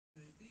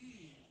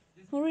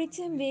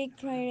Written by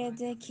created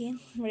the king,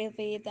 read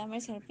by Damer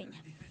Serpiña.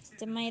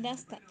 The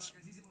Midas touch.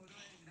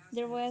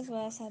 There was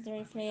a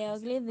terribly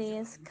ugly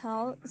beast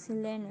called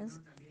Silenus.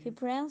 He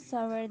pranced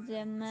over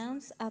the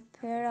mounds a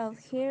pair of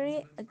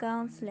hairy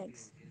gaunt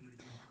legs.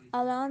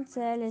 A long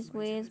tail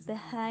squeezed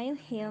behind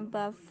him,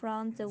 but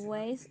from the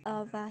waist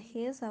of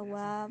his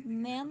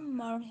man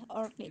more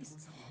or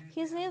less.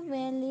 His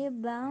belly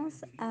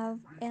bounced up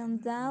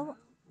and down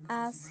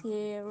as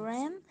he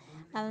ran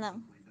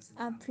along.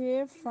 A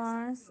pair of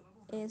horns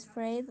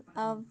spread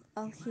out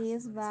of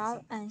his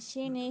bald and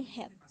shiny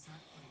head.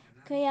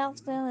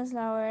 Often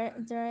slower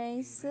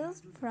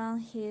traces from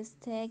his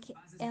thick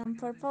and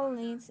purple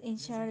lips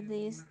ensured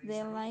this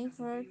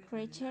delightful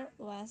creature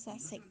was a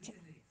sector.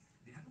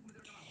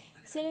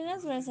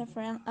 Silenus was a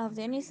friend of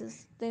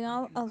Dionysus. The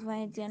goal of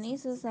why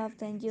Dionysus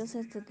often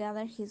uses to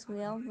gather his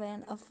will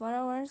band of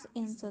followers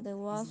into the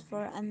woods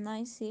for a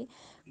noisy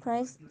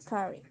prize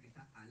carry.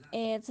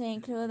 It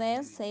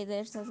included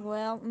satyrs as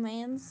well,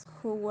 men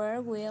who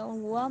were will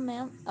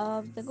women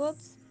of the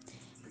gods.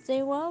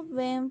 They wore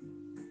band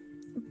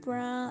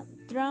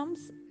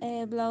drums,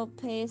 blow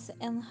pace,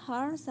 and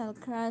horns and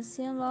crash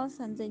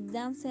cymbals, and they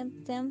danced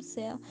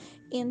themselves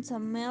into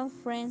mad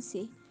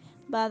frenzy.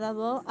 But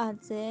above all,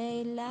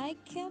 they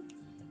liked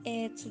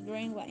to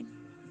drink wine.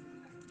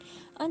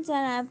 On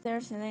time after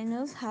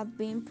Silenus had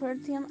been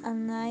partying at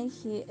night,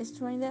 he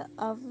stranded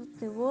off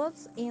the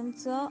woods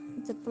into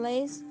the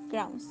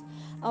playgrounds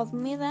of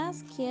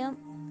Midas, king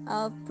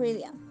of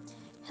Phrygia.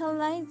 He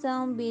lay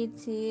down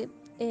beneath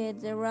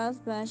the rose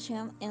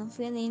bastion and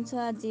fell into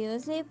a deep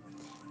sleep.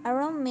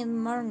 Around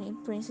mid-morning,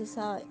 Princess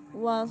Zoe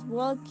was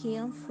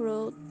walking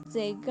through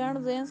the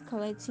gardens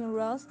collecting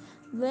rose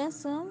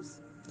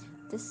blossoms.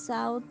 They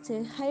saw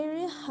the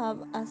hairy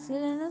hub of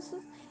Silenus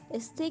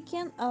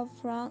sticking up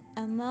from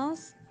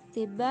amongst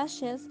the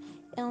bushes,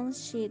 and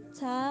she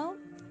thought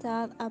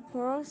that a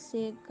poor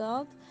sea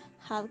god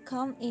had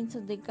come into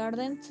the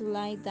garden to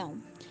lie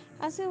down.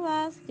 As it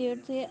was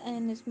dirty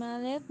and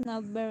smelled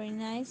not very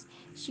nice,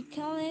 she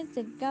called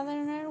the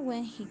gardener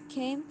when he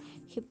came.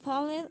 He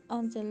pulled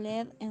on the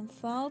lid and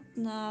found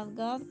not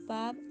God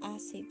but a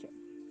cedar.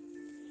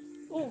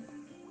 Ugh,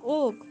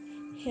 ugh,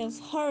 he's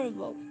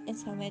horrible,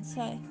 exclaimed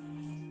Zoe.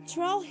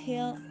 Throw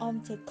him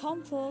on the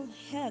compost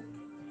head.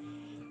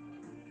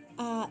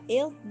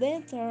 It's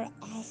better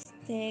as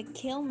the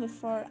kill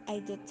before I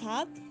do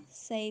that,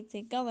 said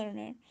the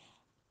governor.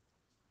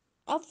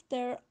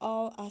 After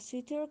all, a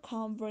suitor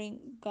can bring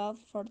good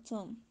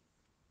fortune.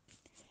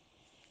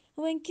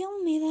 When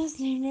King Midas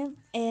learned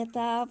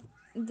that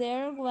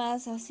there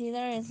was a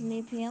cedar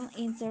sleeping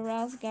in the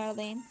rose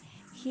garden,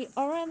 he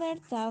ordered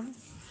that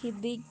he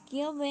be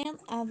given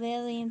a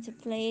bed in the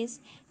place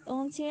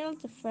until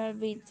the fair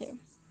winter.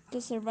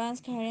 The servants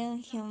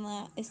carried him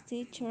a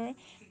stretcher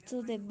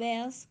to the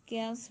best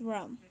guest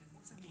room.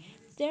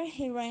 There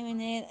he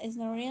remained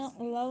snoring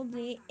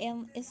loudly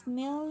and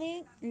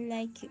smelling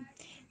like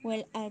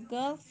well a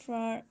god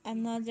for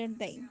another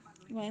day.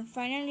 When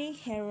finally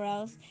he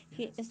rose,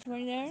 he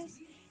strutted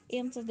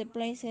into the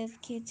place's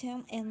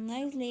kitchen and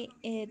nicely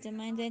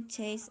demanded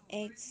cheese,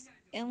 eggs,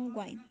 and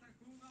wine.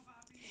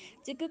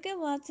 The cook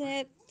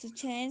wanted to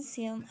change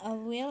him a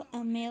wheel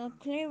and milk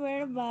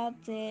cleaver, but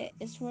the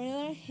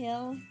strutted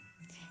held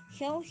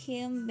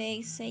him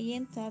back,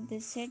 saying that the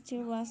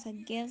searcher was a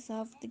guest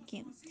of the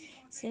king.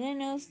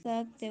 Silenus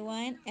took the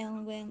wine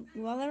and went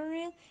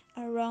wandering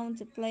around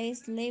the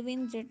place,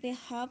 leaving dirty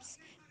hops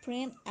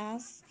print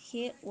as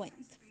he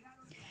went.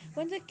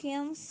 When the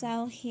king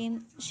saw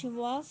him, she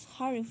was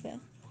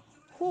horrified.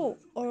 Who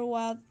or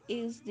what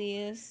is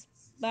this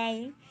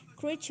vile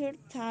creature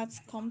that's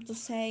come to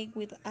stay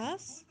with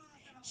us?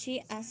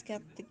 She asked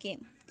the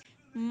king.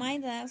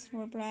 Midas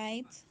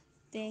replied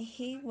that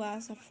he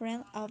was a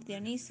friend of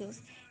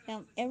Dionysus,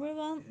 and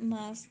everyone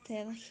must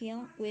tell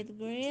him with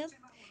great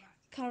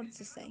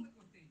courtesy.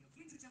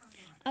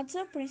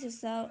 After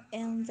Princess Zhao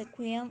and the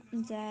queen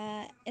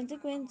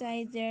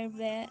died their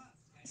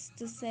best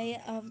to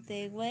say of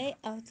the way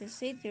of the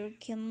city,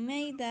 King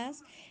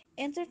Midas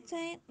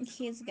entertained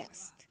his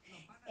guests,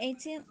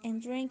 eating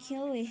and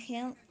drinking with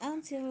him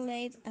until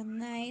late at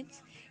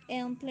night,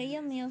 and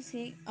playing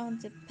music on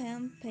the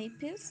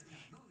pan-pipes.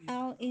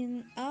 All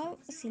in all,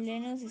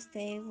 Silenus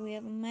stayed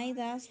with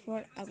Midas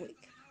for a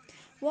week.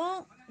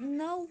 Well,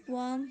 no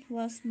one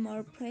was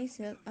more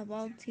praised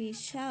about his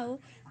show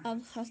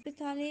of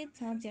hospitality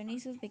than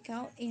Dionysus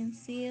because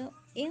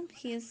in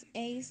his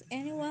eyes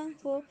anyone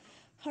who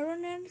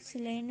honored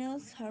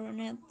Silenus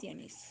honored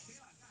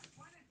Dionysus.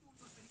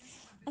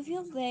 A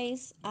few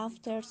days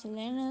after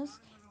Silenus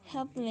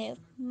had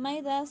left,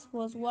 Midas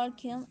was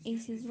walking in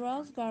his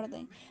rose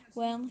garden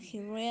when he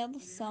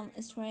heard some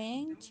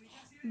strange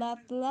but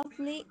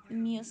lovely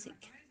music.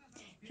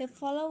 He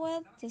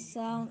followed the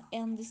sound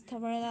and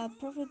discovered a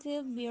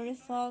perfectly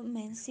beautiful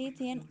man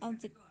sitting on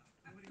the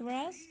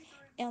grass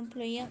and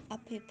playing a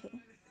pipe.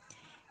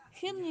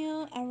 He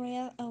knew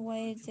right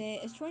away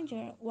the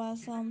stranger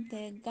was on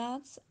the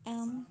gods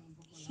and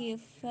he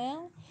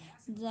fell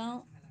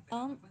down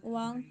on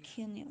one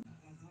knee.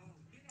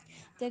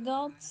 The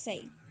god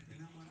said,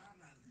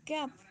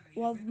 "God,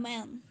 old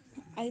man,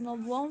 I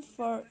don't want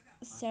for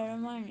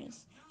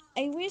ceremonies.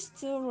 I wish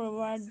to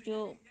reward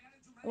you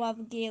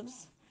with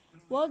gifts.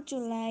 Would you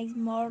like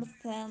more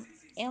than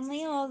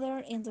any other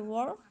in the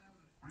world?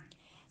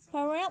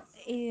 Parrot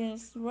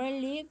is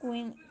really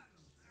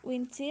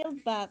windy,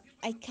 but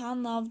I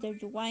can't after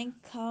the wine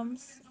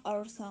comes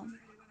or some.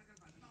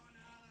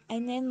 I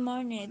need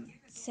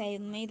money, said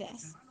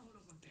Midas.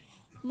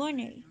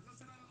 Money.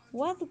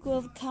 What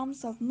good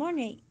comes of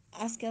money?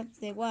 Asked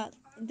the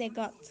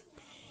god.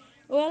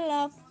 Well,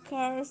 of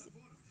course,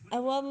 I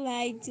would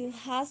like to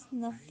ask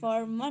not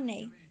for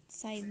money,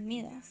 said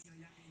Midas.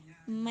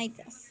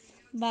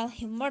 But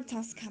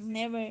immortals can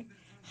never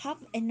have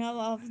enough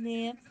of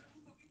it.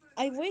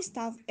 I wish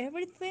that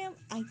everything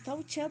I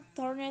touched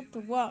turned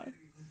to gold.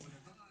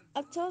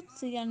 I thought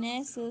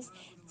Dionysus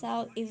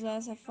thought it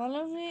was a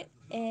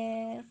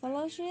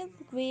fellowship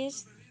which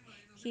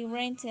he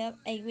granted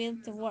a will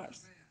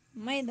towards.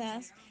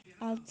 Midas,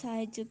 I'll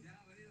try to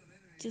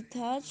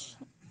touch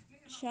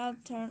shall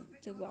turn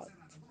to gold.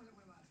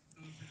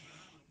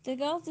 The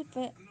god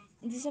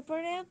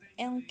disappeared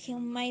and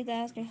King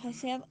Midas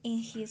rehearsed in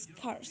his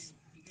curse.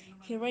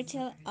 He reached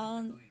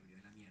on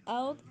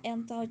out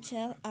and touched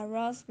a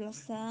rose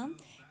blossom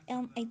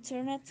and it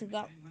turned to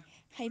gold.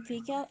 He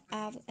picked up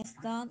a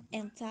stone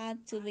and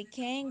tried to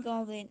become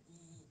golden.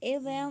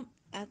 Even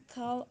a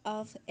coal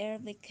of air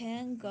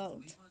became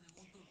gold.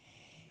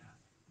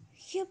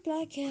 He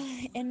plucked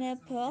an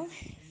apple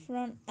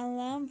from a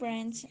long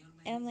branch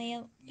and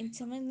it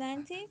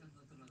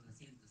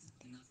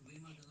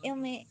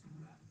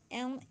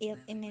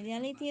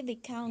immediately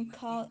became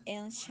cold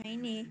and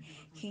shiny.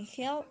 He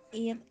held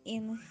it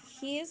in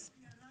his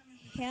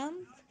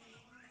hand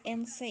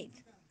and said,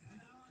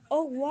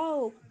 "Oh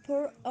wow,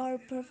 poor or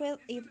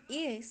perfect it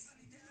is."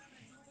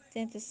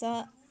 Then,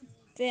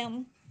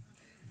 then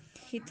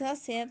he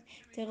tossed the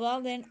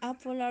golden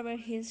apple over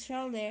his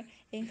shoulder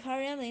and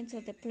hurried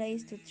into the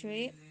place to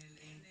tree.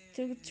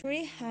 The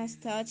tree has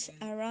touched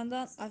a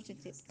random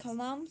object,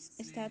 columns,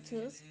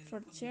 statues,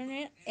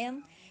 fortune,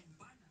 and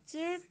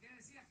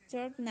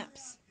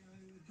turnips.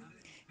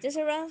 The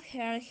servant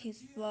heard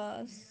his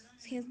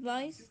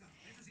voice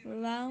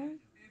loud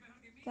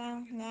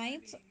and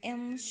light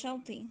and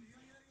shouting,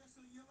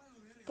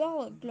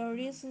 "Gold,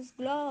 glorious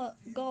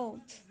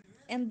gold!"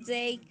 And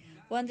they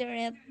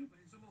wondered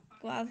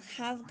what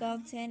had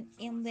gotten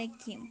in the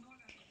king.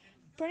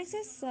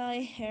 Princess saw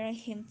her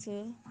him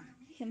too.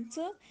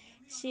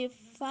 She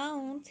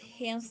found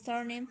him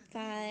turning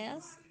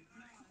pales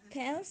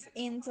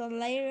into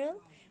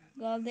little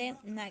golden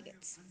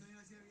nuggets.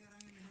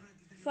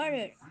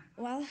 "Father,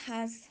 what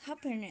has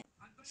happened?"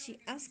 she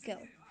asked.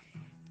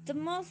 "The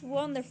most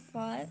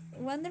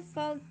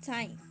wonderful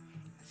thing,"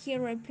 he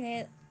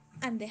replied,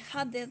 and they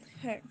hugged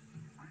her.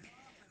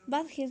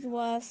 But it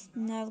was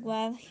not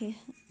what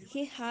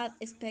he had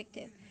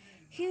expected.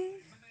 He,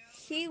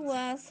 he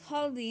was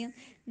holding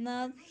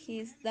not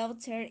his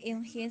daughter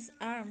in his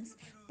arms,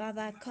 but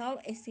a cold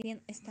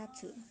stone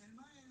statue.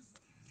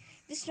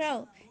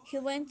 Distraught, he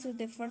went to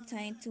the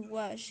fountain to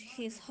wash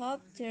his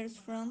hot tears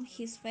from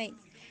his face,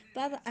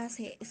 but as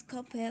he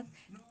scooped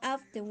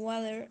up the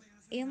water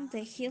in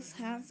his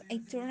hands,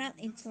 it turned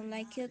into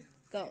liquid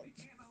gold.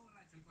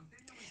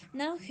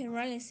 Now he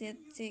realized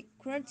the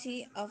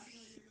cruelty of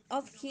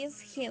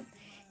his head.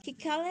 He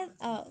called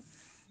out,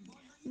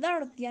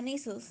 "Lord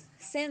Dionysus,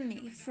 save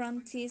me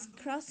from this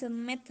crushed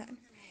metal."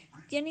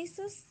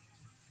 Dionysus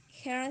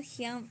heard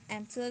him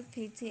and took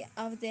pity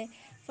of the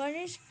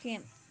foolish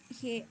king.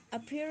 He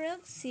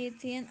appeared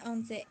sitting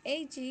on the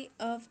edge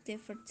of the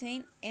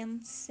fountain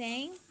and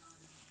saying,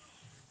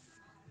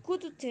 "Go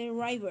to the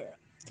river,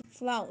 to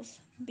flows,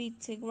 be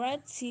the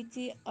great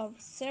city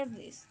of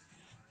Sardis.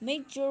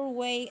 Make your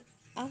way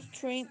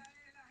upstream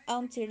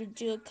until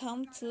you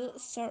come to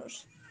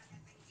source.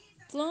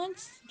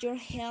 Plunge your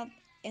head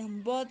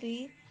and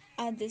body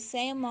at the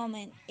same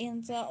moment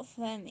into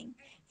flaming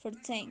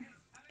fountain,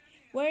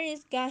 where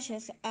it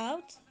gushes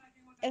out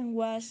and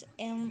wash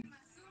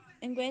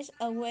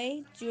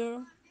away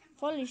your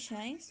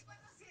foolishness."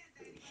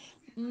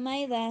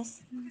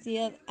 Midas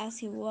did as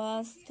he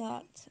was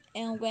taught,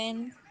 and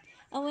when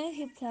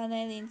he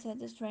planted into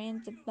the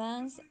stream the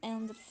plants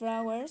and the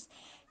flowers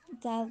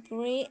that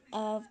grew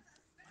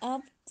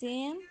up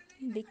then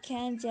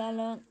became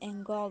yellow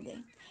and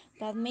golden.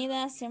 But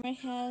Midas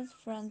emerged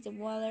from the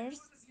waters,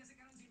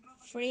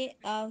 free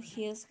of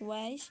his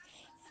wish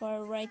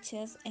for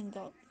riches and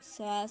gold.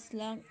 So as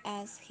long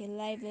as he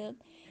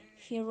lived,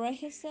 he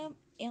rejoiced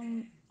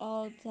in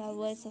all that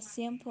was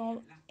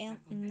simple and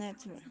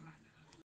natural.